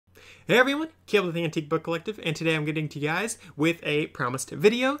Hey everyone, Caleb with the Antique Book Collective, and today I'm getting to you guys with a promised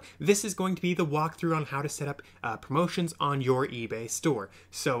video. This is going to be the walkthrough on how to set up promotions on your eBay store.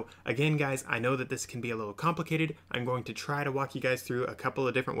 So again guys, I know that this can be a little complicated. I'm going to try to walk you guys through a couple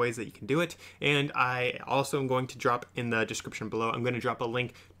of different ways that you can do it, and I also am going to drop in the description below, I'm going to drop a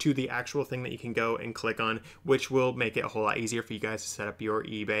link to the actual thing that you can go and click on, which will make it a whole lot easier for you guys to set up your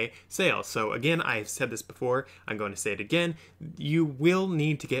eBay sale. So again, I've said this before, I'm going to say it again, you will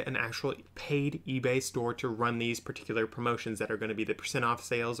need to get an actual paid eBay store to run these particular promotions that are going to be the % off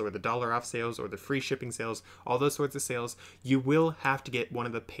sales or the $1 off sales or the free shipping sales, all those sorts of sales. You will have to get one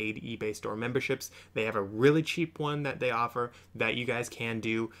of the paid eBay store memberships. They have a really cheap one that they offer that you guys can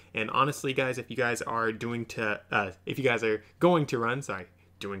do. And honestly guys, if you guys are going to run,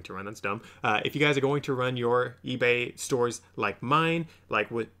 that's dumb. If you guys are going to run your eBay stores like mine,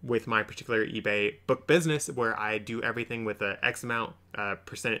 like with my particular eBay book business, where I do everything with a X amount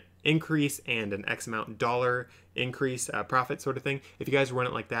 % increase and an X amount dollar increase profit sort of thing. If you guys run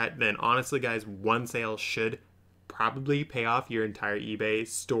it like that, then honestly guys, one sale should probably pay off your entire eBay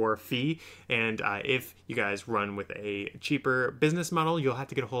store fee. And if you guys run with a cheaper business model, you'll have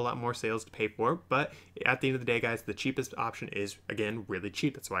to get a whole lot more sales to pay for. But at the end of the day guys, the cheapest option is, again, really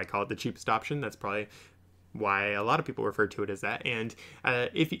cheap. That's why I call it the cheapest option. That's probably why a lot of people refer to it as that. And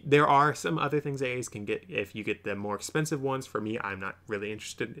if there are some other things that you guys can get if you get the more expensive ones. For me, I'm not really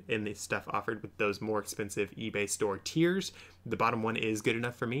interested in the stuff offered with those more expensive eBay store tiers. The bottom one is good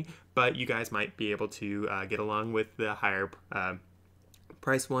enough for me, but you guys might be able to get along with the higher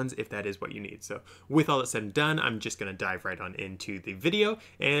price ones if that is what you need. So with all that said and done, I'm just going to dive right on into the video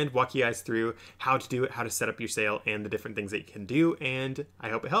and walk you guys through how to do it, how to set up your sale, and the different things that you can do, and I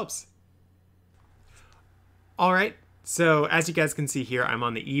hope it helps. All right, so as you guys can see here, I'm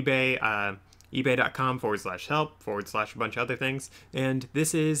on the eBay, ebay.com/help/ a bunch of other things. And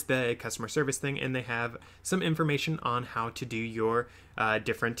this is the customer service thing, and they have some information on how to do your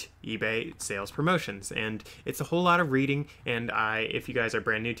different eBay sales promotions. And it's a whole lot of reading, and if you guys are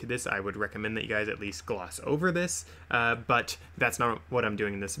brand new to this, I would recommend that you guys at least gloss over this, but that's not what I'm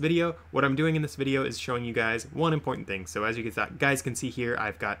doing in this video. What I'm doing in this video is showing you guys one important thing. So as you guys can see here,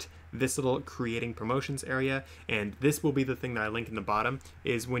 I've got this little creating promotions area, and this will be the thing that I link in the bottom,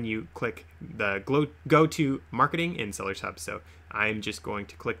 is when you click the go to marketing in Sellers Hub. So I'm just going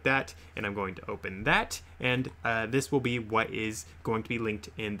to click that, and I'm going to open that, and this will be what is going to be linked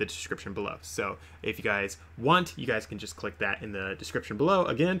in the description below. So if you guys want, you guys can just click that in the description below.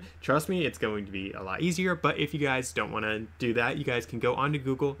 Again, trust me, it's going to be a lot easier. But if you guys don't want to do that, you guys can go onto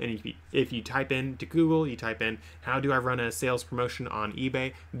Google, and if you type into Google, you type in how do I run a sales promotion on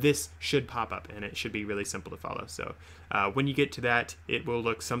eBay, this should pop up, and it should be really simple to follow. So when you get to that, it will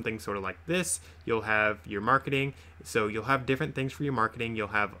look something sort of like this. You'll have your marketing, so you'll have different things for your marketing. You'll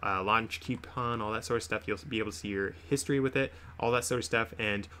have a launch coupon, all that sort of stuff. You'll be able to see your history with it, all that sort of stuff.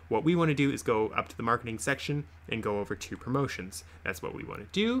 And what we want to do is go up to the marketing section and go over to promotions. That's what we want to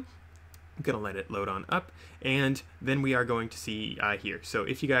do. I'm gonna let it load on up, and then we are going to see here. So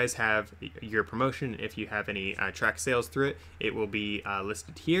if you guys have your promotion, if you have any track sales through it, it will be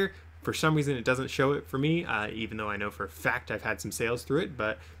listed here. For some reason it doesn't show it for me, even though I know for a fact I've had some sales through it,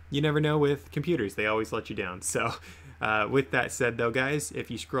 but you never know with computers, they always let you down. So with that said though guys, if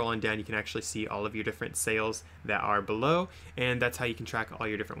you scroll on down, you can actually see all of your different sales that are below, and that's how you can track all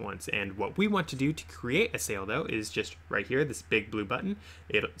your different ones. And what we want to do to create a sale though is just right here, this big blue button.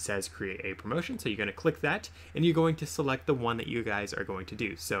 It says create a promotion, so you're going to click that, and you're going to select the one that you guys are going to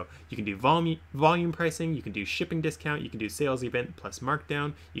do. So you can do volume pricing, you can do shipping discount, you can do sales event plus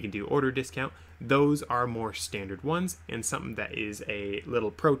markdown, you can do order discount. Those are more standard ones, and something that is a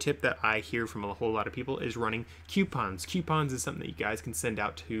little pro tip that I hear from a whole lot of people is running coupons. Coupons is something that you guys can send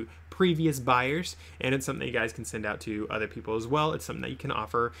out to previous buyers, and it's something that you guys can send out to other people as well. It's something that you can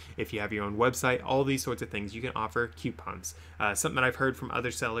offer if you have your own website, all these sorts of things. You can offer coupons. Something that I've heard from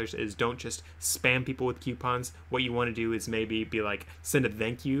other sellers is don't just spam people with coupons. What you want to do is maybe be like, send a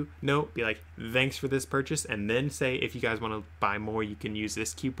thank you note, be like, thanks for this purchase, and then say if you guys want to buy more, you can use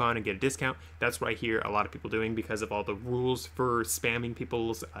this coupon and get a discount. That's what I hear a lot of people doing because of all the rules for spamming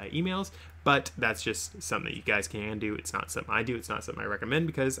people's emails. But that's just something that you guys can do. It's not something I do. It's not something I recommend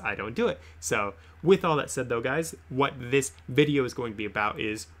because I don't do it. So with all that said though guys, what this video is going to be about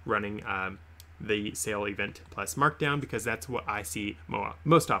is running the sale event plus markdown, because that's what I see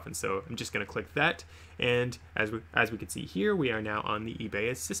most often. So I'm just going to click that, and as we can see here, we are now on the eBay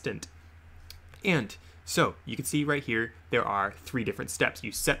assistant. And So you can see right here, there are 3 different steps.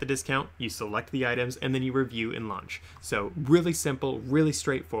 You set the discount, you select the items, and then you review and launch. So really simple, really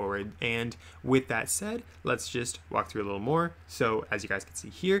straightforward. And with that said, let's just walk through a little more. So as you guys can see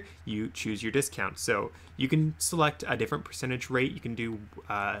here, you choose your discount. So you can select a different percentage rate. You can do,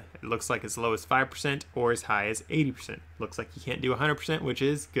 it looks like as low as 5% or as high as 80%. Looks like you can't do 100%, which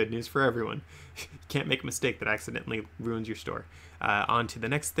is good news for everyone. You can't make a mistake that accidentally ruins your store. On to the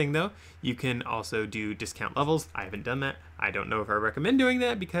next thing though, you can also do discount levels. I haven't done that. I don't know if I recommend doing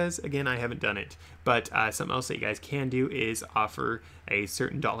that because again, I haven't done it. But something else that you guys can do is offer a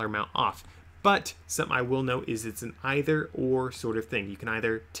certain dollar amount off. But something I will note is it's an either or sort of thing. You can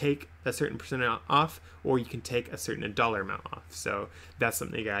either take a certain percent off or you can take a certain dollar amount off. So that's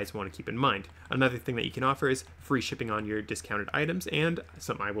something you guys want to keep in mind. Another thing that you can offer is free shipping on your discounted items, and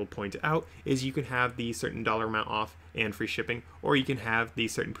something I will point out is you can have the certain dollar amount off and free shipping, or you can have the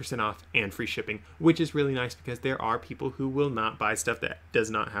certain percent off and free shipping, which is really nice because there are people who will not buy stuff that does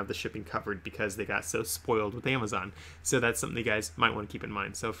not have the shipping covered because they got so spoiled with Amazon. So that's something you guys might want to keep in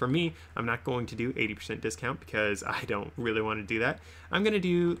mind. So for me, I'm not going to do 80% discount because I don't really want to do that. I'm going to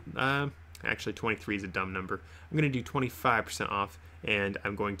do, actually 23 is a dumb number. I'm going to do 25% off, and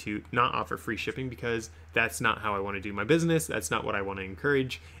I'm going to not offer free shipping because that's not how I want to do my business. That's not what I want to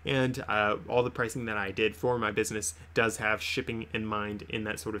encourage. And all the pricing that I did for my business does have shipping in mind in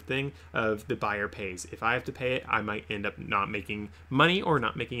that sort of thing of the buyer pays. If I have to pay it, I might end up not making money or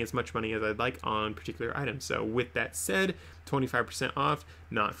not making as much money as I'd like on particular items. So with that said, 25% off,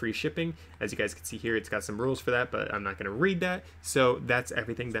 not free shipping. As you guys can see here, it's got some rules for that, but I'm not going to read that. So that's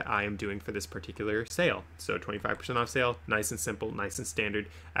everything that I am doing for this particular sale. So 25% off sale, nice and simple, nice and standard.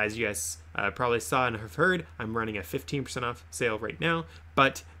 As you guys probably saw and have heard, I'm running a 15% off sale right now,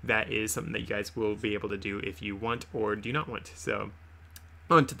 but that is something that you guys will be able to do if you want or do not want. So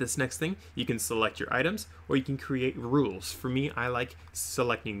on to this next thing, you can select your items or you can create rules. For me, I like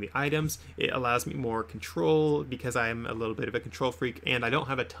selecting the items. It allows me more control because I'm a little bit of a control freak and I don't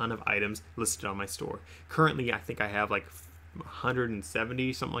have a ton of items listed on my store. Currently, I think I have like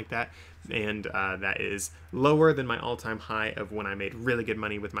 170, something like that, and that is lower than my all-time high of when I made really good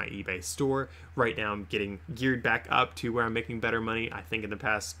money with my eBay store. Right now I'm getting geared back up to where I'm making better money. I think in the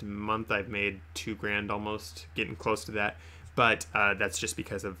past month I've made $2,000 almost, getting close to that. But that's just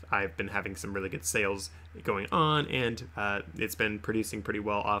because I've been having some really good sales going on, and it's been producing pretty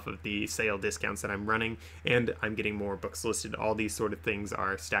well off of the sale discounts that I'm running, and I'm getting more books listed. All these sort of things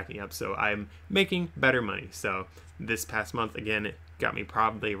are stacking up, so I'm making better money. So this past month, again, it got me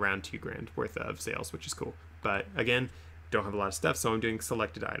probably around $2,000 worth of sales, which is cool. But again, don't have a lot of stuff, so I'm doing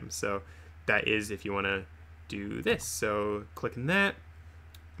selected items. So that is if you want to do this. So clicking that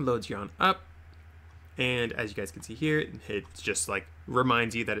loads you on up. And as you guys can see here, it just like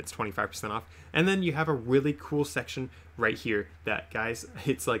reminds you that it's 25% off. And then you have a really cool section right here that, guys,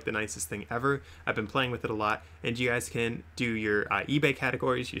 it's like the nicest thing ever. I've been playing with it a lot, and you guys can do your eBay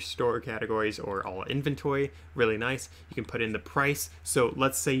categories, your store categories, or all inventory. Really nice. You can put in the price. So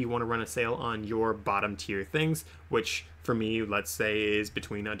let's say you want to run a sale on your bottom tier things, which for me, let's say is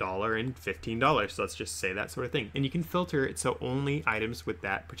between $1 and $15. So let's just say that sort of thing. And you can filter it so only items with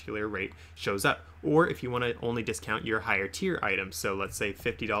that particular rate shows up. Or if you want to only discount your higher tier items, so let's say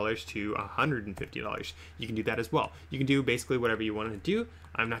 $50 to $150, you can do that as well. You can do basically whatever you want to do.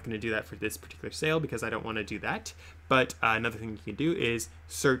 I'm not going to do that for this particular sale because I don't want to do that. But another thing you can do is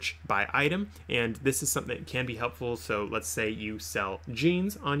search by item, and this is something that can be helpful. So let's say you sell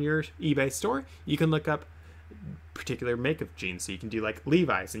jeans on your eBay store. You can look up particular make of jeans, so you can do like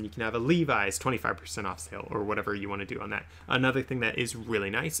Levi's, and you can have a Levi's 25% off sale or whatever you want to do on that. Another thing that is really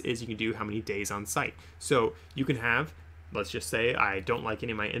nice is you can do how many days on site. So you can have, let's just say I don't like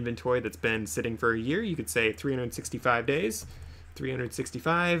any of my inventory that's been sitting for a year. You could say 365 days,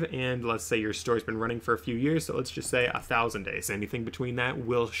 365, and let's say your store's been running for a few years, so let's just say 1,000 days. Anything between that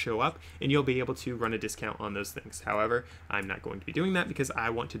will show up, and you'll be able to run a discount on those things. However, I'm not going to be doing that because I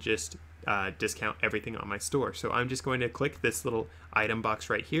want to just discount everything on my store. So I'm just going to click this little item box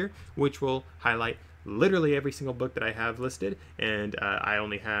right here, which will highlight literally every single book that I have listed, and I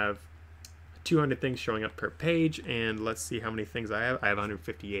only have 200 things showing up per page, and let's see how many things I have. I have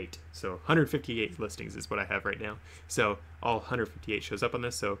 158. So 158 listings is what I have right now. So all 158 shows up on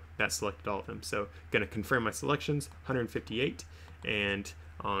this, so that selected all of them. So gonna confirm my selections, 158, and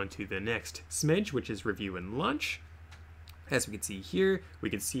on to the next smidge, which is review and launch. As we can see here,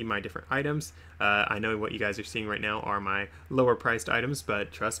 we can see my different items. I know what you guys are seeing right now are my lower priced items,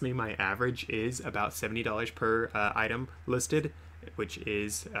 but trust me, my average is about $70 per item listed, which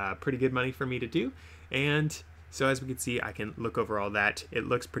is pretty good money for me to do. And So as we can see, I can look over all that. It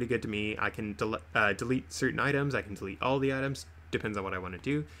looks pretty good to me. I can delete certain items. I can delete all the items. Depends on what I want to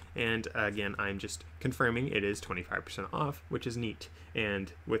do. And again, I'm just confirming it is 25% off, which is neat.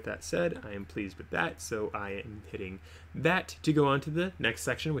 And with that said, I am pleased with that. So I am hitting that to go on to the next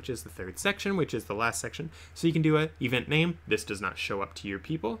section, which is the third section, which is the last section. So you can do an event name. This does not show up to your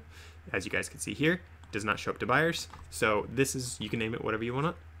people. As you guys can see here, it does not show up to buyers. So this is, you can name it whatever you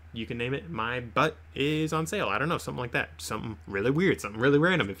want. You can name it my butt is on sale. I don't know, something like that. Something really weird, something really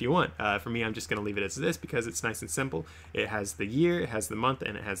random if you want. For me, I'm just going to leave it as this because it's nice and simple. It has the year, it has the month,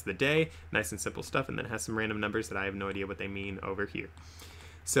 and it has the day. Nice and simple stuff, and then it has some random numbers that I have no idea what they mean over here.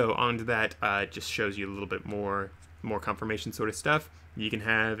 So on to that, just shows you a little bit more confirmation sort of stuff. You can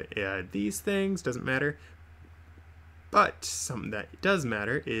have these things, doesn't matter. But something that does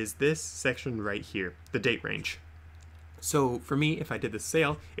matter is this section right here, the date range. So for me, if I did the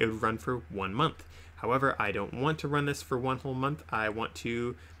sale, it would run for 1 month. However, I don't want to run this for 1 whole month. I want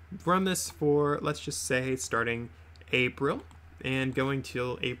to run this for, let's just say, starting April and going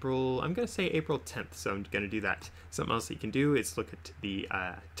till April, I'm going to say April 10th, so I'm going to do that. Something else that you can do is look at the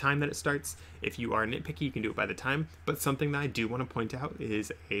time that it starts. If you are nitpicky, you can do it by the time, but something that I do want to point out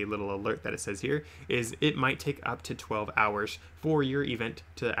is a little alert that it says here, is it might take up to 12 hours for your event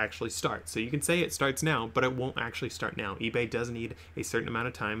to actually start. So you can say it starts now, but it won't actually start now. eBay does need a certain amount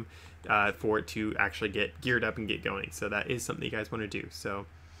of time for it to actually get geared up and get going. So that is something you guys want to do. So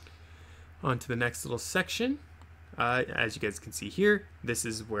on to the next little section. As you guys can see here, this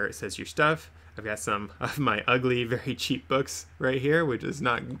is where it says your stuff. I've got some of my ugly, very cheap books right here, which is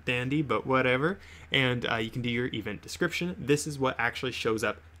not dandy, but whatever. And you can do your event description. This is what actually shows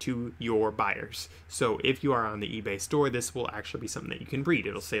up to your buyers. So if you are on the eBay store, this will actually be something that you can read.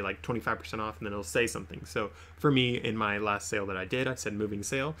 It'll say like 25% off, and then it'll say something. So for me, in my last sale that I did, I said moving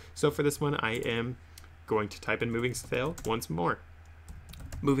sale. So for this one, I am going to type in moving sale once more.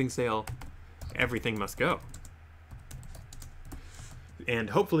 Moving sale, everything must go.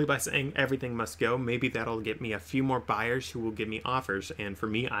 And hopefully by saying everything must go, maybe that'll get me a few more buyers who will give me offers. And for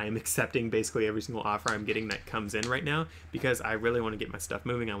me, I am accepting basically every single offer I'm getting that comes in right now because I really want to get my stuff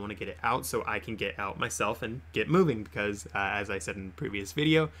moving. I want to get it out so I can get out myself and get moving because as I said in the previous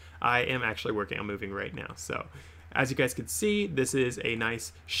video, I am actually working on moving right now. So as you guys can see, this is a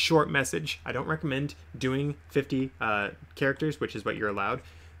nice short message. I don't recommend doing 50 characters, which is what you're allowed.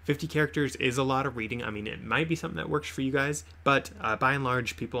 50 characters is a lot of reading. I mean, it might be something that works for you guys, but by and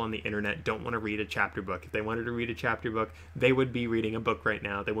large, people on the internet don't want to read a chapter book. If they wanted to read a chapter book, they would be reading a book right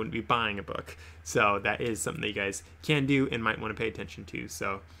now. They wouldn't be buying a book. So that is something that you guys can do and might want to pay attention to.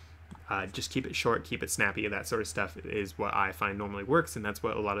 So just keep it short, keep it snappy. That sort of stuff is what I find normally works, and that's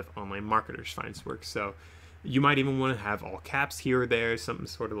what a lot of online marketers find works. So you might even want to have all caps here or there, something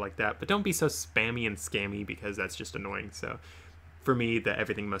sort of like that. But don't be so spammy and scammy because that's just annoying. So for me, the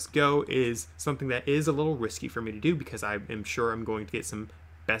everything must go is something that is a little risky for me to do because I am sure I'm going to get some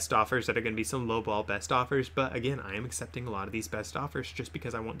best offers that are going to be some lowball best offers. But again, I am accepting a lot of these best offers just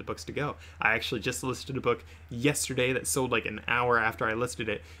because I want the books to go. I actually just listed a book yesterday that sold like an hour after I listed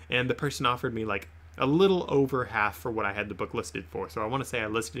it, and the person offered me like a little over half for what I had the book listed for. So I want to say I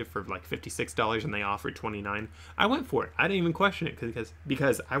listed it for like $56 and they offered $29. I went for it. I didn't even question it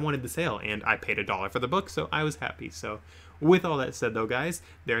because I wanted the sale and I paid $1 for the book, so I was happy. So with all that said though, guys,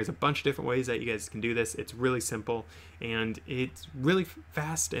 there's a bunch of different ways that you guys can do this. It's really simple and it's really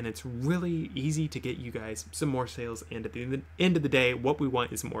fast and it's really easy to get you guys some more sales. And at the end of the day, what we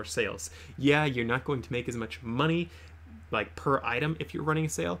want is more sales. Yeah, you're not going to make as much money like per item if you're running a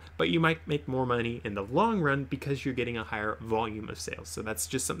sale, but you might make more money in the long run because you're getting a higher volume of sales. So that's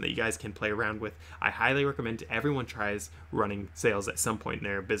just something that you guys can play around with. I highly recommend everyone tries running sales at some point in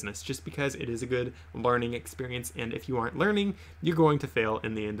their business just because it is a good learning experience, and if you aren't learning, you're going to fail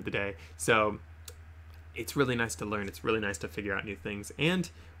in the end of the day. So it's really nice to learn. It's really nice to figure out new things. And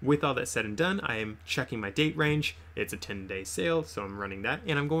with all that said and done, I am checking my date range. It's a 10-day sale, so I'm running that,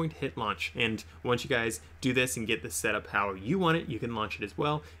 and I'm going to hit launch. And once you guys do this and get this set up how you want it, you can launch it as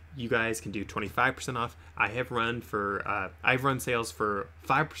well. You guys can do 25% off. I've run sales for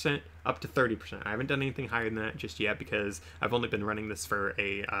 5% up to 30%. I haven't done anything higher than that just yet because I've only been running this for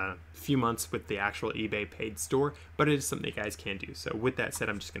a few months with the actual eBay paid store, but it is something you guys can do. So with that said,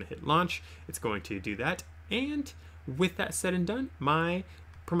 I'm just going to hit launch. It's going to do that. And with that said and done, my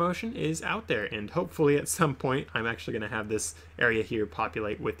promotion is out there, and hopefully at some point I'm actually going to have this area here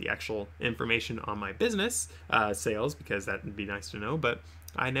populate with the actual information on my business sales, because that would be nice to know, but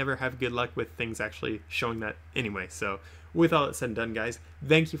I never have good luck with things actually showing that anyway. So with all that said and done, guys,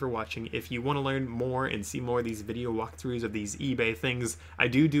 thank you for watching. If you want to learn more and see more of these video walkthroughs of these eBay things, I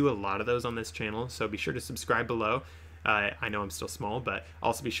do a lot of those on this channel, so be sure to subscribe below. I know I'm still small, but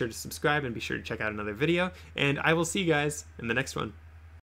also be sure to subscribe and be sure to check out another video, and I will see you guys in the next one.